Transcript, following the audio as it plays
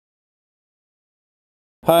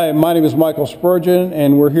Hi, my name is Michael Spurgeon,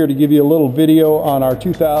 and we're here to give you a little video on our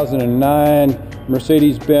 2009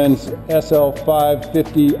 Mercedes-Benz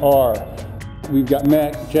SL550R. We've got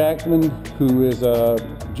Matt Jackman, who is a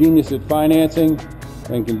genius at financing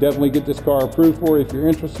and can definitely get this car approved for you if you're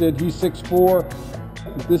interested. He's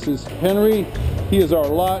 6'4". This is Henry. He is our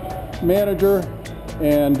lot manager,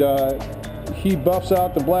 and he buffs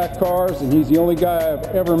out the black cars, and he's the only guy I've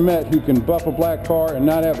ever met who can buff a black car and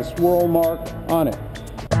not have a swirl mark on it.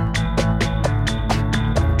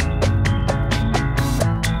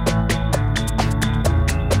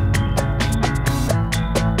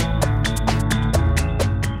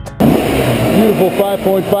 Beautiful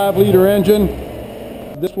 5.5 liter engine.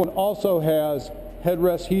 This one also has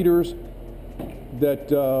headrest heaters that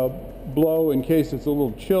blow in case it's a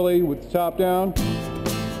little chilly with the top down.